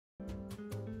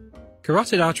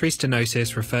Carotid artery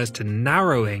stenosis refers to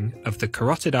narrowing of the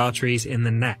carotid arteries in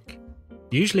the neck,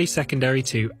 usually secondary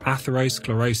to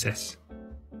atherosclerosis.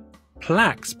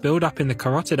 Plaques build up in the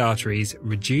carotid arteries,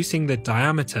 reducing the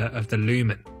diameter of the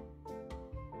lumen.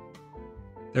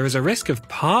 There is a risk of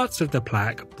parts of the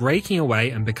plaque breaking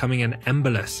away and becoming an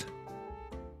embolus,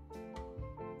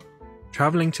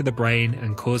 traveling to the brain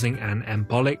and causing an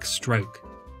embolic stroke.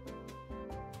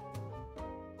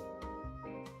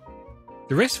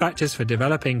 The risk factors for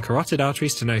developing carotid artery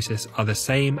stenosis are the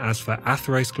same as for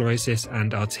atherosclerosis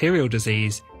and arterial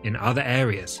disease in other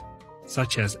areas,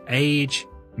 such as age,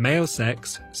 male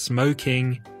sex,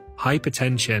 smoking,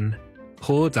 hypertension,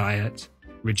 poor diet,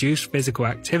 reduced physical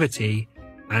activity,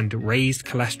 and raised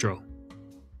cholesterol.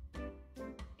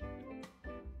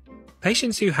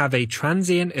 Patients who have a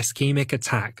transient ischemic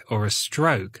attack or a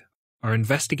stroke are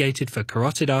investigated for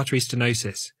carotid artery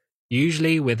stenosis,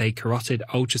 usually with a carotid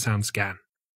ultrasound scan.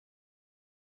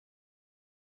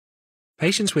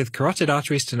 Patients with carotid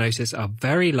artery stenosis are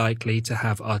very likely to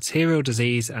have arterial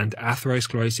disease and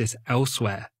atherosclerosis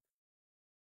elsewhere.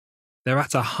 They're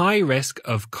at a high risk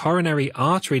of coronary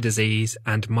artery disease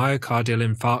and myocardial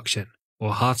infarction,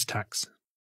 or heart attacks.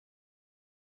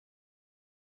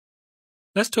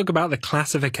 Let's talk about the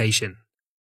classification.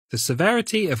 The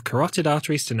severity of carotid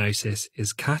artery stenosis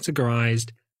is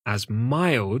categorized as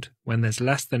mild when there's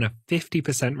less than a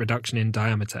 50% reduction in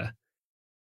diameter,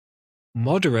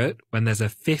 moderate when there's a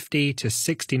 50 to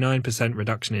 69%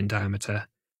 reduction in diameter,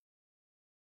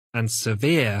 and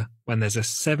severe when there's a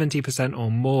 70% or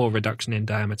more reduction in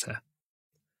diameter.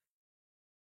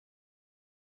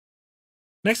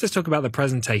 Next, let's talk about the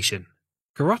presentation.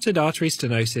 Carotid artery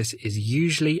stenosis is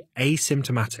usually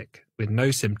asymptomatic with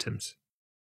no symptoms.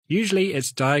 Usually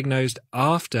it's diagnosed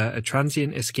after a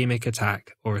transient ischemic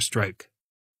attack or a stroke.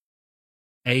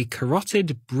 A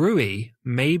carotid bruit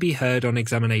may be heard on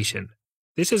examination.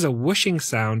 This is a whooshing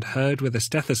sound heard with a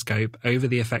stethoscope over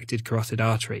the affected carotid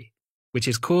artery, which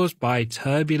is caused by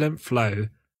turbulent flow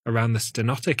around the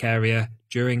stenotic area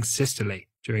during systole,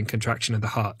 during contraction of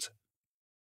the heart.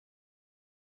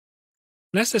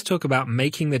 Next, let's talk about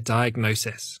making the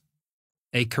diagnosis.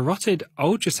 A carotid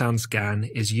ultrasound scan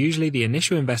is usually the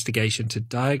initial investigation to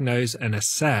diagnose and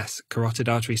assess carotid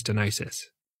artery stenosis.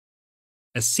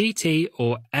 A CT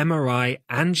or MRI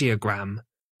angiogram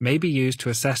may be used to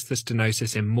assess the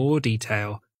stenosis in more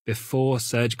detail before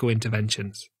surgical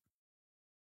interventions.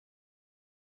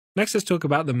 Next, let's talk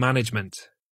about the management.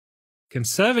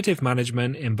 Conservative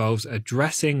management involves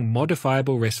addressing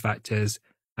modifiable risk factors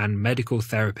and medical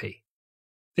therapy.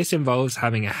 This involves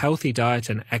having a healthy diet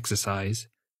and exercise,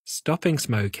 stopping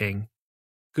smoking,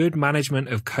 good management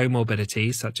of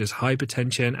comorbidities such as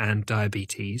hypertension and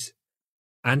diabetes,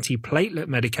 antiplatelet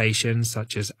medications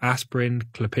such as aspirin,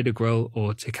 clopidogrel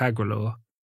or ticagrelor,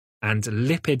 and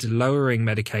lipid-lowering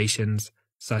medications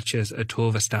such as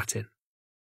atorvastatin.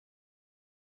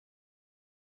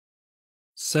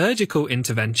 Surgical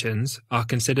interventions are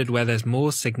considered where there's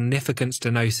more significant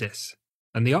stenosis,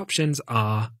 and the options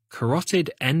are carotid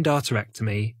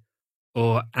endarterectomy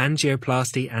or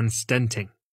angioplasty and stenting.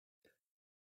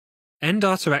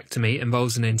 Endarterectomy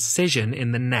involves an incision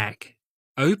in the neck,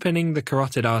 opening the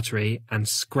carotid artery and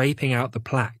scraping out the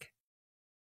plaque.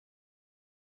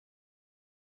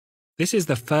 This is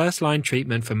the first-line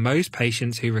treatment for most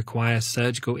patients who require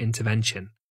surgical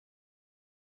intervention.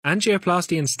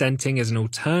 Angioplasty and stenting is an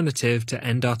alternative to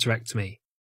endarterectomy.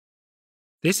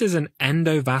 This is an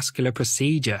endovascular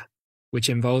procedure which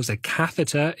involves a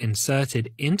catheter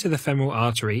inserted into the femoral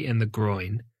artery in the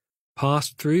groin,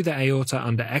 passed through the aorta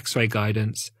under X-ray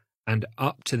guidance, and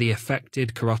up to the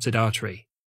affected carotid artery.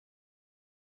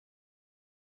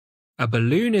 A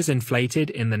balloon is inflated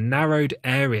in the narrowed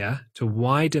area to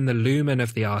widen the lumen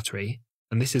of the artery,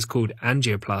 and this is called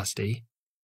angioplasty,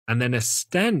 and then a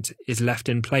stent is left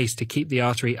in place to keep the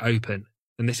artery open,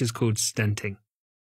 and this is called stenting.